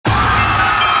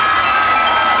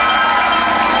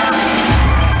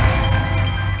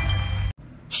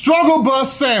struggle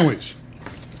bus sandwich.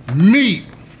 Meat.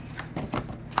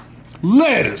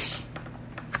 Lettuce.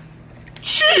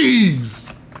 Cheese.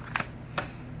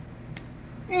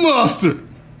 Mustard.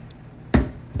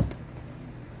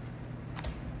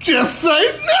 Just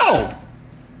say no.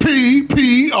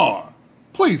 PPR.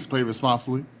 Please play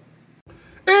responsibly.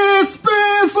 It's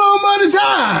been some money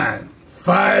time.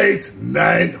 Fight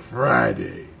Night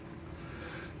Friday.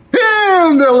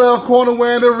 In the left corner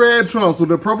wearing the red trunks with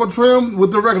the purple trim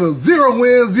with the regular 0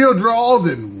 wins, 0 draws,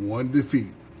 and 1 defeat.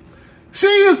 She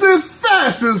is the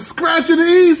fastest scratch in the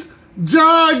East,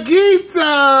 Jurgita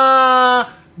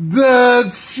the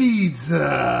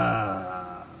Cheetah.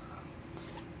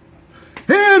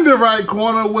 In the right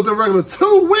corner with the regular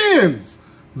 2 wins,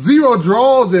 0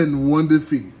 draws, and 1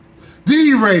 defeat.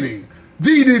 D reigning,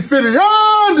 D defending,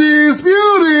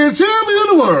 undisputed champion of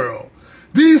the world.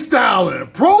 D styling,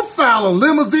 profiling,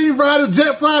 limousine rider,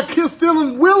 jet flying, kiss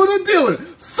stealing, wheeling and dealing,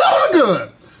 son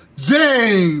gun,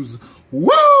 James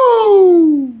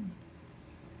Woo.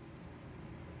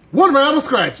 1 round of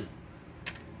scratching.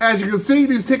 As you can see,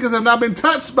 these tickets have not been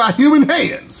touched by human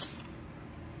hands.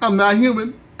 I'm not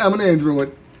human, I'm an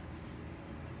android.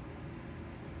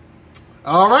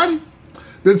 Alrighty,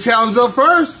 the challenge up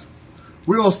first.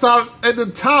 We're gonna start at the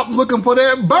top looking for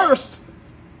that burst.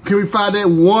 Can we find that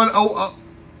 100?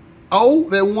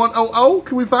 That 100?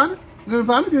 Can we find it? Can we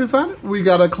find it? Can we find it? We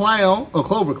got a clown, a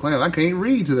clover clown. I can't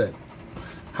read today.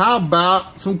 How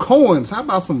about some coins? How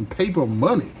about some paper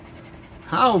money?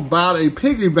 How about a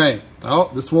piggy bank?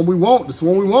 Oh, this one we want. This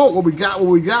one we want. What we got? What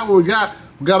we got? What we got?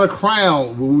 We got a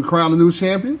crown. Will we crown a new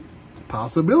champion?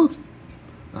 Possibility.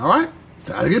 All right. It's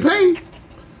time to get paid.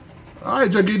 All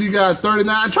right, Jurgita, you got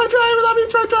 39. Try, we love you.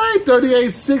 Try.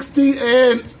 38, 60,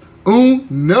 and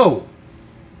no.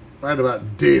 Right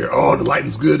about there. Oh, the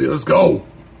lighting's good. Let's go.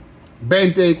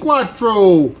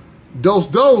 24.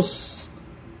 Dos.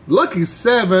 Lucky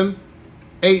 7,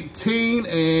 18,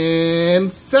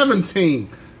 and 17.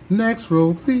 Next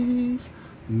row, please.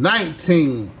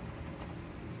 19.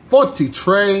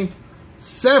 43.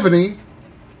 70.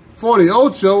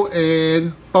 48,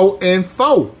 and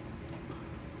 4.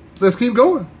 Let's keep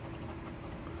going.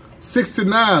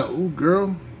 69. Ooh,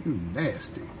 girl, you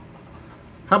nasty.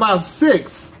 How about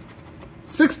 6?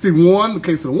 61, in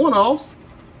case of the one-offs.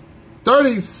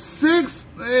 36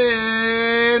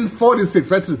 and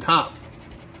 46, right to the top.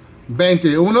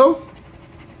 21.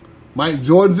 Mike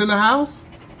Jordan's in the house.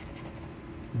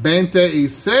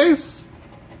 26.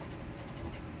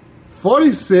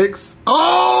 46.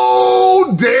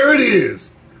 Oh, there it is.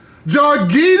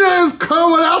 Jurgita is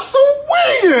coming out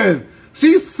swinging.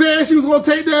 She said she was going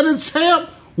to take down the champ.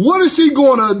 What is she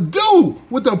going to do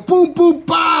with the boom, boom,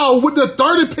 bow, with the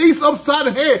 30 piece upside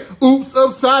the head? Oops,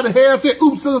 upside the head. I say,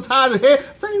 oops, upside the head.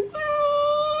 Say, what?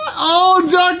 Oh,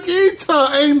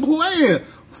 Jurgita ain't playing.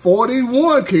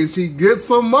 41. Can she get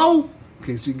some more?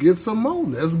 Can she get some more?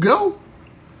 Let's go.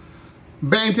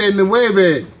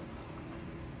 29.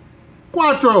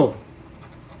 4.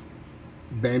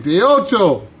 28.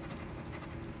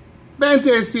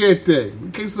 27.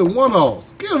 In case of the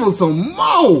one-offs. Give us some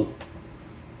more.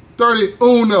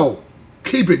 31.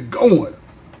 Keep it going.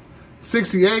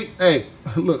 68. Hey,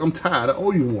 look, I'm tired. I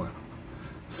owe you one.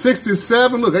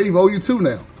 67. Look, I even owe you 2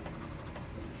 now.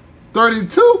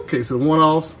 32. Case of the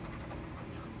one-offs.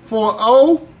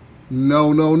 40.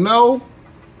 No.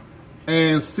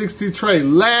 And 60 trade.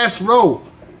 Last row.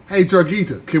 Hey,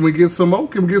 Jurgita, can we get some more?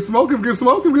 Can we get some more? Can we get some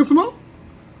more? Can we get some more?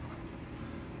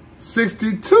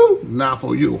 62. Not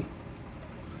for you.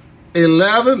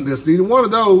 11. Just needed one of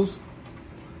those.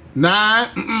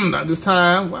 9, not this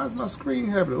time. Why is my screen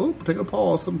happening? Oop, take a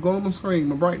pause. Something going on my screen,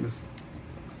 my brightness.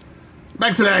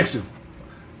 Back to the action.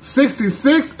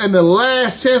 66, and the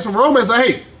last chance for romance.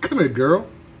 Hey, come here, girl.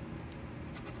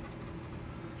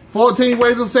 14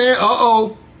 waves of sand.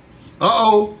 Uh-oh.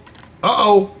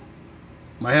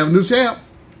 Might have a new champ.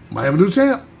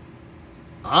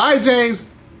 All right, James,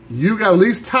 you got at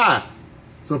least tie.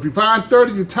 So if you find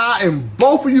 30, you tie, and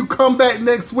both of you come back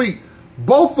next week.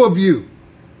 Both of you.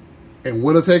 And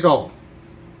winner take all.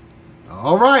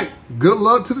 All right. Good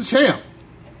luck to the champ.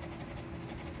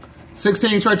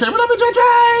 16, Trey. We love you,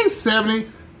 Trey. 70,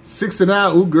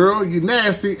 69. Ooh, girl, you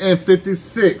nasty. And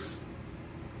 56.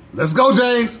 Let's go,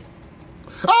 James.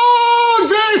 Oh,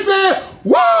 James said,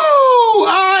 woo!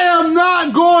 I am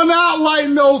not going out like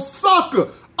no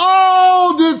sucker.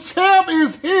 Oh, the champ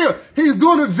is here. He's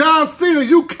doing the John Cena.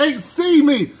 You can't see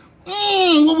me.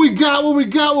 What we got?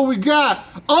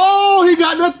 Oh, he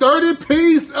got the 30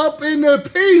 piece up in the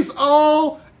piece.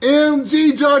 Oh,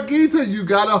 MG Jurgita. You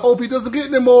gotta hope he doesn't get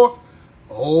any more.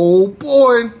 Oh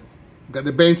boy. Got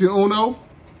the 21.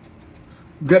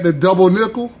 Got the double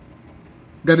nickel.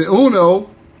 Got the Uno.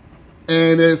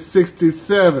 And that's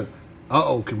 67.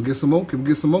 Uh-oh, can we get some more? Can we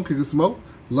get some more? Can we get some more?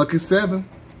 Lucky 7.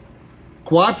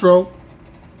 Cuatro.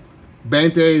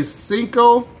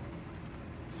 25.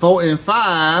 4 and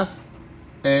 5.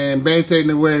 And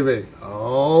 29.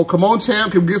 Oh, come on,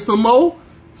 champ. Can we get some more?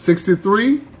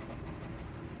 63.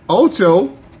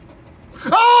 Ocho.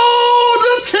 Oh,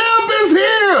 the champ is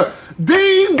here.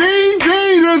 Ding, ding,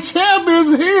 ding. The champ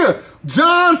is here.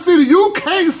 John City, you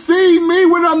can't see me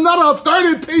when I'm not a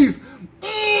 30 piece.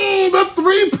 The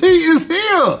 3P is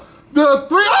here. The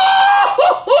 3. Oh,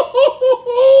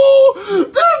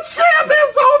 the champ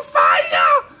is on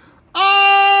fire.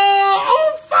 Oh,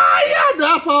 on fire.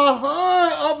 That's a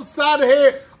hood upside the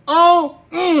head. Oh,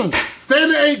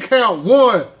 standing 8 count.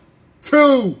 1,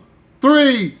 2,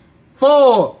 3,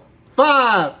 4,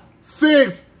 5,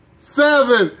 6,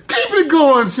 7. Keep it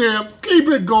going, champ. Keep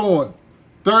it going.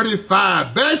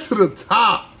 35. Back to the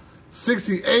top.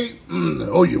 68.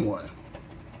 Oh, you won.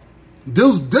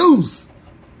 Deuce, deuce.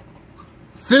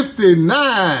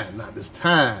 59. Not this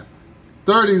time.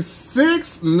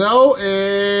 36. No.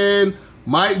 And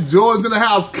Mike Jordan's in the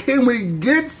house. Can we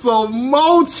get some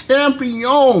more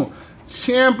champion?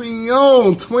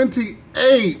 Champion.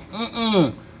 28.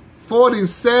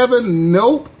 47.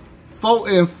 Nope. 4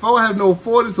 and 4. I have no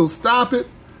 40, so stop it.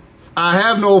 I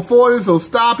have no 40, so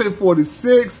stop it.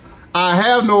 46. I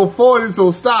have no 40,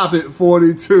 so stop it.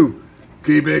 42.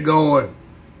 Keep it going.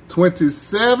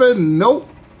 27. Nope.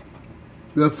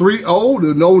 The 3-0.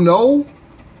 The no.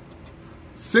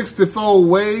 64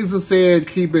 ways of saying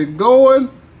keep it going.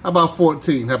 How about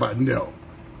 14? How about no?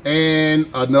 And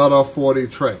another 40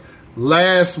 tray.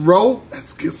 Last row.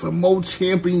 Let's get some more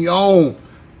champion.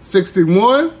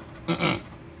 61.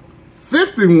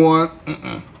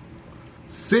 51.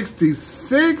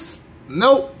 66.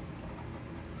 Nope.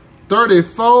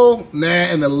 34. Nah,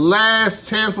 and the last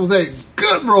chance was a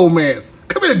good romance.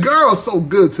 Come here, girl. So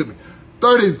good to me.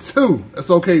 32. That's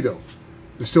okay, though.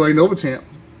 The show ain't over, champ.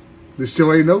 The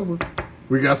show ain't over.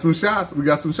 We got some shots. We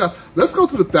got some shots. Let's go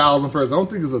to the 1,000 first. I don't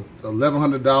think it's a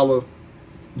 $1,100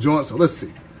 joint, so let's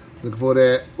see. Looking for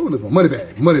that. Ooh, look for money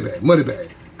bag, money bag, money bag.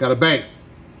 Got a bank.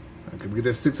 Can we get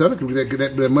that 600? Can we get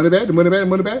that money bag, the money bag, the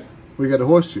money bag? We got the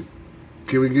horseshoe.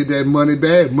 Can we get that money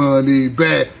bag, money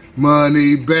bag,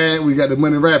 money bag? We got the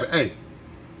money rabbit. Hey,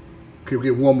 can we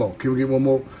get one more? Can we get one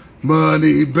more?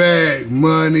 Money bag,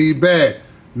 money bag.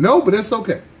 No, but that's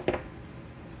okay.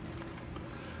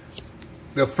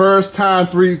 The first time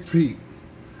 3P.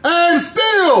 And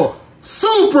still,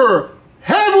 super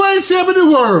heavyweight champion of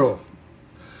the world.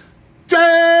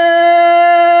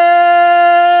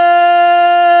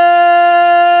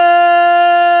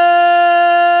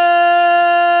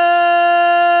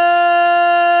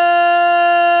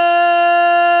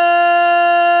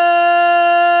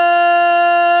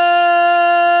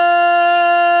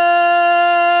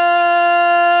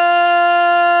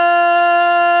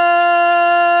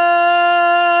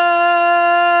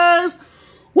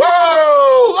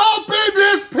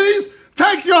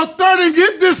 And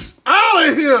get this out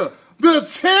of here. The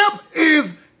champ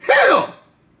is here.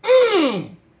 Of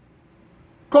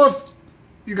course,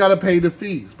 you got to pay the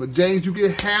fees. But, James, you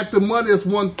get half the money. It's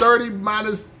 130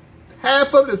 minus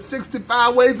half of the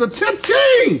 65 ways of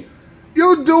cha-ching.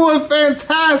 You're doing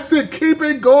fantastic. Keep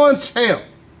it going, champ.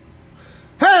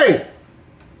 Hey,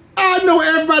 I know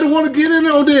everybody want to get in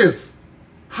on this.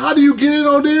 How do you get in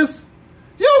on this?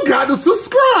 You got to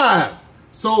subscribe.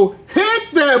 So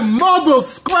hit that mother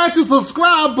scratchy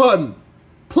subscribe button.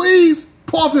 Please,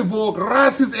 por favor,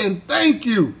 gracias, and thank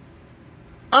you.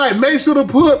 All right, make sure to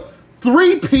put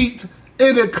 3P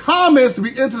in the comments to be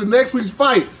into the next week's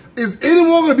fight. Is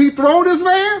anyone going to dethrone this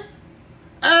man?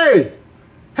 Hey,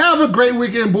 have a great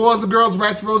weekend, boys and girls,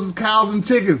 rats, roses, cows, and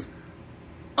chickens.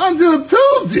 Until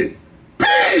Tuesday,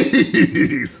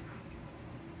 peace.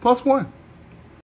 +1.